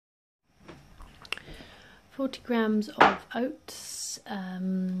40 grams of oats,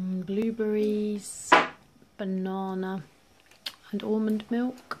 blueberries, banana and almond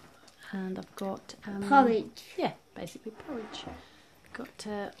milk, and I've got porridge. Yeah, basically porridge. Got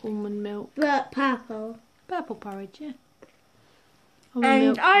almond milk. But purple. Purple porridge, yeah.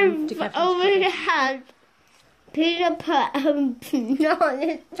 And I've already had peanut butter and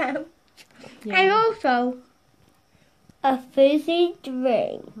banana toast. Yeah. And also a fizzy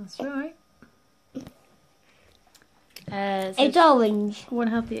drink. That's right. It's orange. One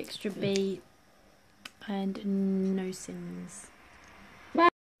healthy extra B and no sins.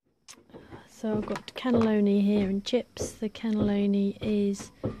 So I've got cannelloni here and chips. The cannelloni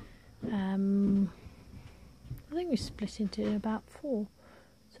is, I think we split into about 4.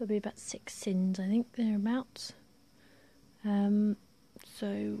 So it'll be about 6 sins, I think, thereabouts. So,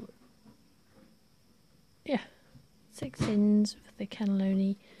 yeah, 6 sins for the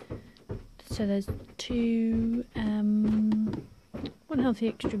cannelloni. So there's 2, 1 healthy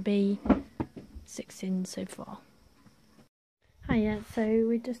extra B, 6 sins so far. Hiya, so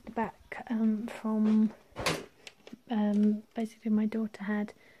we're just back from, basically my daughter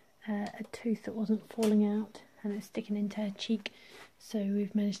had a tooth that wasn't falling out and it's sticking into her cheek, so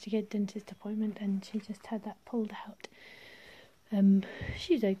we've managed to get a dentist appointment and she just had that pulled out.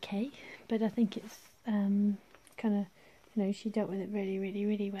 She's okay, but I think it's kind of, you know, she dealt with it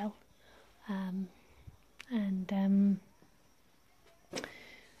really well.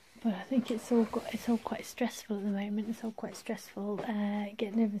 But I think it's all quite stressful at the moment. It's all quite stressful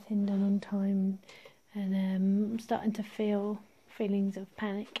getting everything done on time, and I'm starting to feel feelings of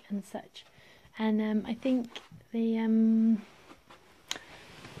panic and such. And I think the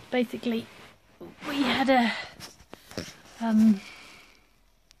basically we had a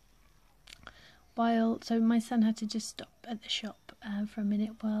so my son had to just stop at the shop for a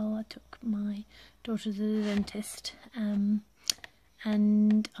minute while I took my daughter to the dentist,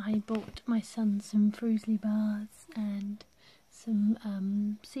 and I bought my son some Fruisley bars and some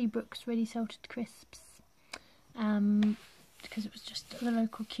Seabrooks ready salted crisps, because it was just at the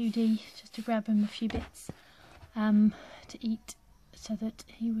local QD, just to grab him a few bits to eat, so that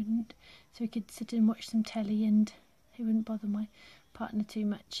so he could sit and watch some telly and he wouldn't bother my partner too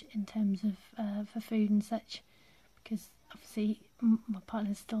much in terms of for food and such, because obviously my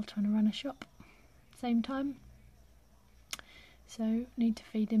partner's still trying to run a shop at the same time, so need to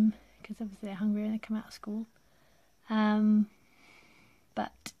feed him because obviously they're hungry when they come out of school.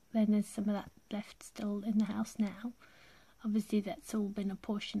 But then there's some of that left still in the house now. Obviously that's all been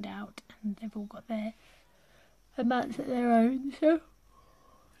apportioned out and they've all got their amounts of their own, so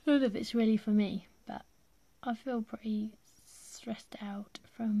none of it's really for me, but I feel pretty stressed out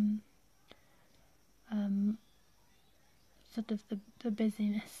from sort of the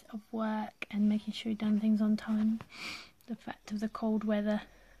busyness of work and making sure you've done things on time, the fact of the cold weather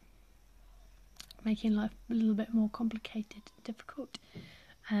making life a little bit more complicated, difficult,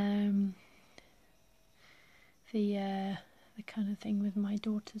 the kind of thing with my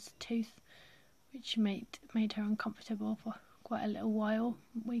daughter's tooth, which made her uncomfortable for quite a little while,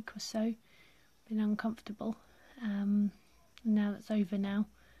 a week or so, been uncomfortable. Now that's over now,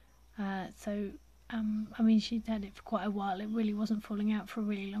 I mean, she'd had it for quite a while. It really wasn't falling out for a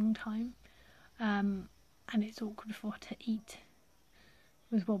really long time, and it's awkward for her to eat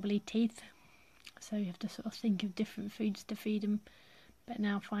with wobbly teeth, so you have to sort of think of different foods to feed them. But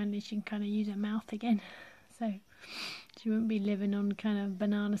now finally she can kind of use her mouth again, so she won't be living on kind of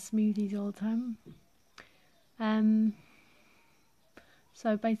banana smoothies all the time.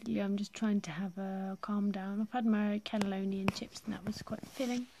 So basically I'm just trying to have a calm down. I've had my cannelloni and chips and that was quite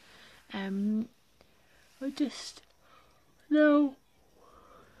filling. I just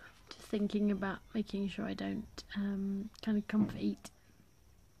thinking about making sure I don't kind of comfort eat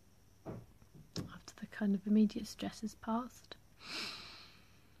after the kind of immediate stress has passed.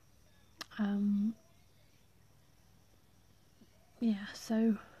 Yeah,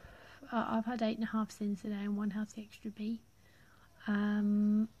 so I've had 8.5 sins today and 1 healthy extra B. I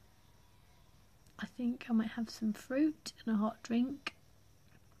think I might have some fruit and a hot drink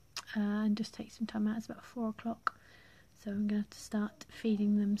and just take some time out. It's about 4 o'clock, so I'm going to have to start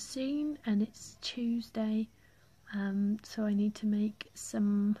feeding them soon, and it's Tuesday, so I need to make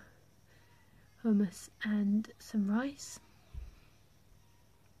some hummus and some rice.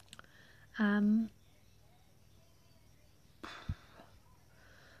 I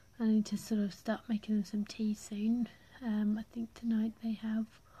need to sort of start making them some tea soon. I think tonight they have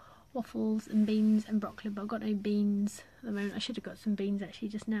waffles and beans and broccoli, but I've got no beans at the moment. I should have got some beans actually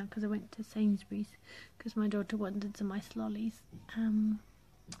just now because I went to Sainsbury's because my daughter wanted some ice lollies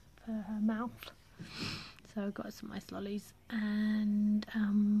for her mouth. So I've got some ice lollies and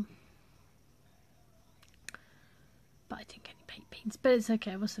but I didn't get any baked beans, but it's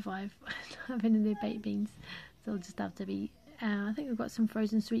okay, we'll survive having any baked beans. So it'll just have to be, I think I've got some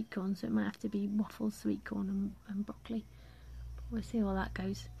frozen sweet corn, so it might have to be waffles, sweet corn and broccoli. We'll see how that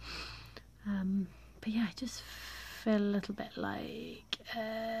goes. But yeah, I just feel a little bit like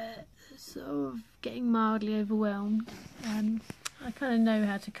sort of getting mildly overwhelmed. I kind of know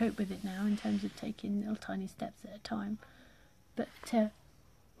how to cope with it now in terms of taking little tiny steps at a time, but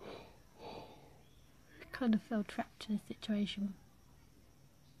kind of feel trapped in a situation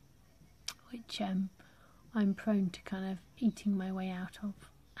which I'm prone to kind of eating my way out of.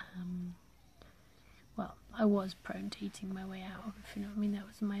 Well, I was prone to eating my way out of, if you know what I mean. That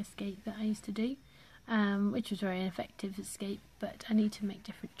was my escape that I used to do, which was a very effective escape, but I need to make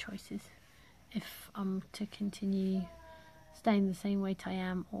different choices if I'm to continue staying the same weight I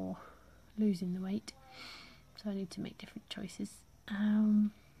am or losing the weight. So I need to make different choices.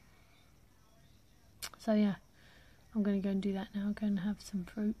 So yeah, I'm going to go and do that now. I'm going to have some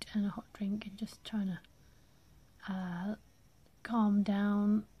fruit and a hot drink and just trying to calm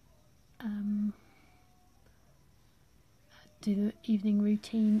down, do the evening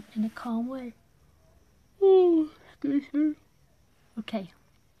routine in a calm way. Oh, excuse me. Okay,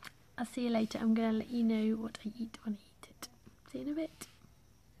 I'll see you later. I'm going to let you know what I eat when I eat it. See you in a bit.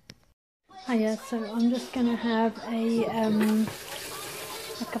 Hiya, so I'm just going to have a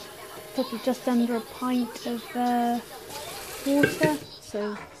probably just under a pint of water,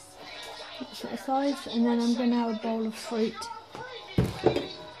 so that sort of size, and then I'm going to have a bowl of fruit.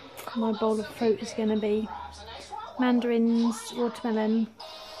 My bowl of fruit is going to be mandarins, watermelon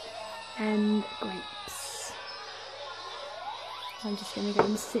and grapes. I'm just going to go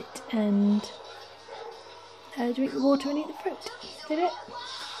and sit and drink the water and eat the fruit. Did it?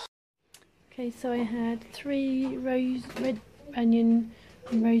 Okay, so I had 3 red onion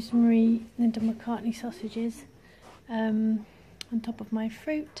and rosemary Linda McCartney sausages on top of my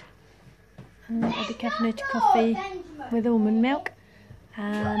fruit, and a decaffeinated coffee with almond milk.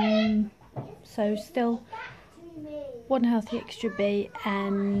 So still 1 healthy extra B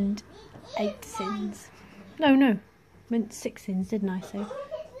and 8 sins. No, meant 6 sins, didn't I? So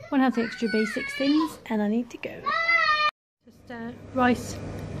 1 healthy extra B, 6 sins, and I need to go. Just rice,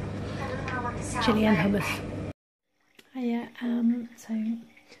 chilli and hummus. Yeah, so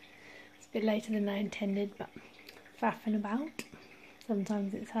it's a bit later than I intended, but faffing about.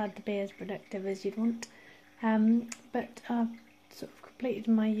 Sometimes it's hard to be as productive as you'd want. But I've sort of completed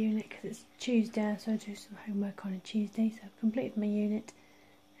my unit because it's Tuesday, so I do some homework on a Tuesday. So I've completed my unit,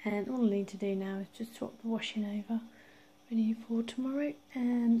 and all I need to do now is just swap the washing over, ready for tomorrow,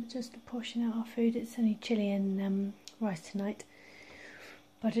 and just to portion out our food. It's only chilli and rice tonight,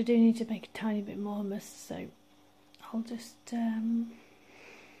 but I do need to make a tiny bit more hummus, so I'll just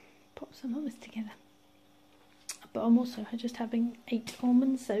pop some hummus together. But I'm also just having 8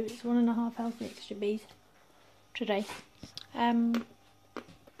 almonds, so it's 1.5 healthy extra Bs today. There's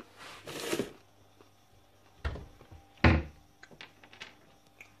the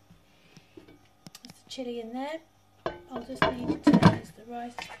chilli in there. I'll just need to, there's the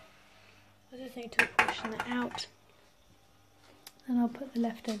rice. I just need to portion that out, and I'll put the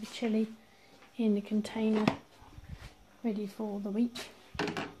leftover chilli in the container ready for the week.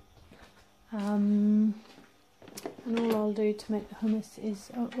 And all I'll do to make the hummus is,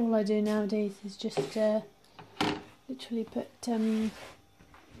 all I do nowadays is just literally put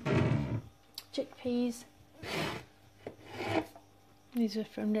chickpeas. These are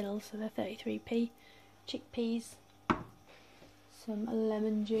from Lidl, so they're 33p. Chickpeas, some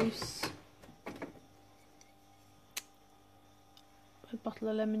lemon juice, a bottle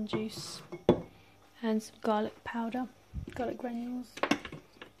of lemon juice, and some garlic powder, garlic granules.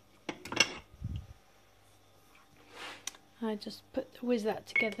 I just whiz that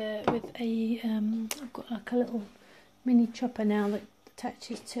together with a, I've got like a little mini chopper now that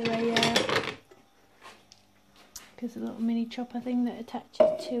attaches to a, there's a little mini chopper thing that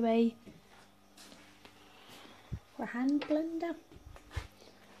attaches to a hand blender.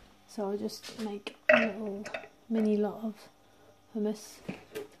 So I'll just make a little mini lot of hummus.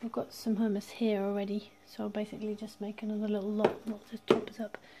 I've got some hummus here already, so I'll basically just make another little lot that just chops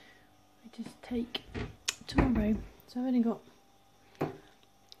up. I just take tomorrow. So I've only got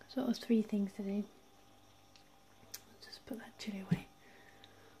sort of 3 things to do. I'll just put that chilli away.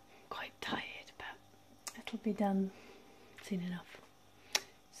 I'm quite tired, but it'll be done soon enough.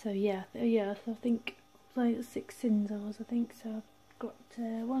 So yeah, so I think like 6 sins I think. So I've got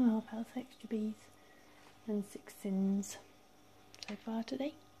 1.5 house extra Bs and 6 sins so far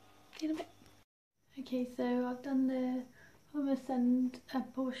today. See you in a bit. Okay, so I've done the hummus and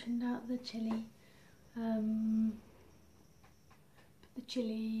portioned out the chilli.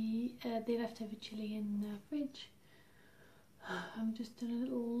 The leftover chilli in the fridge. I'm just doing a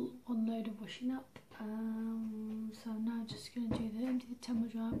little unload of washing up. So I'm now just going to empty the tumble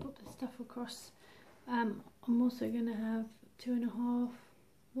dryer, put the stuff across. I'm also going to have 2.5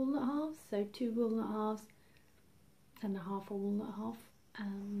 walnut halves, so 2 walnut halves and a half a walnut half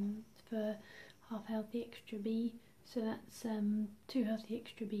for half healthy extra B. So that's 2 healthy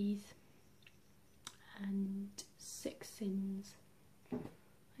extra Bs and 6 sins,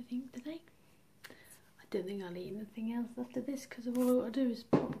 I think, today. I don't think I'll eat anything else after this because all I've got to do is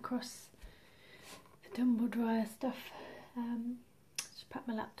pop across the tumble dryer stuff. Just pack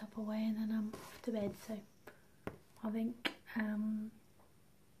my laptop away and then I'm off to bed. So I think I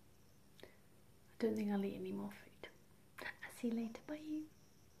don't think I'll eat any more food. I'll see you later. Bye.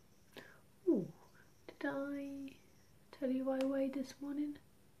 Ooh, did I tell you I weighed this morning?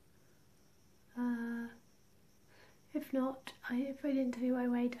 If not, if I didn't tell you I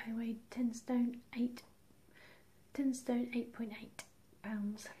weighed 10 stone 8.8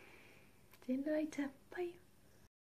 pounds. See you later. Bye.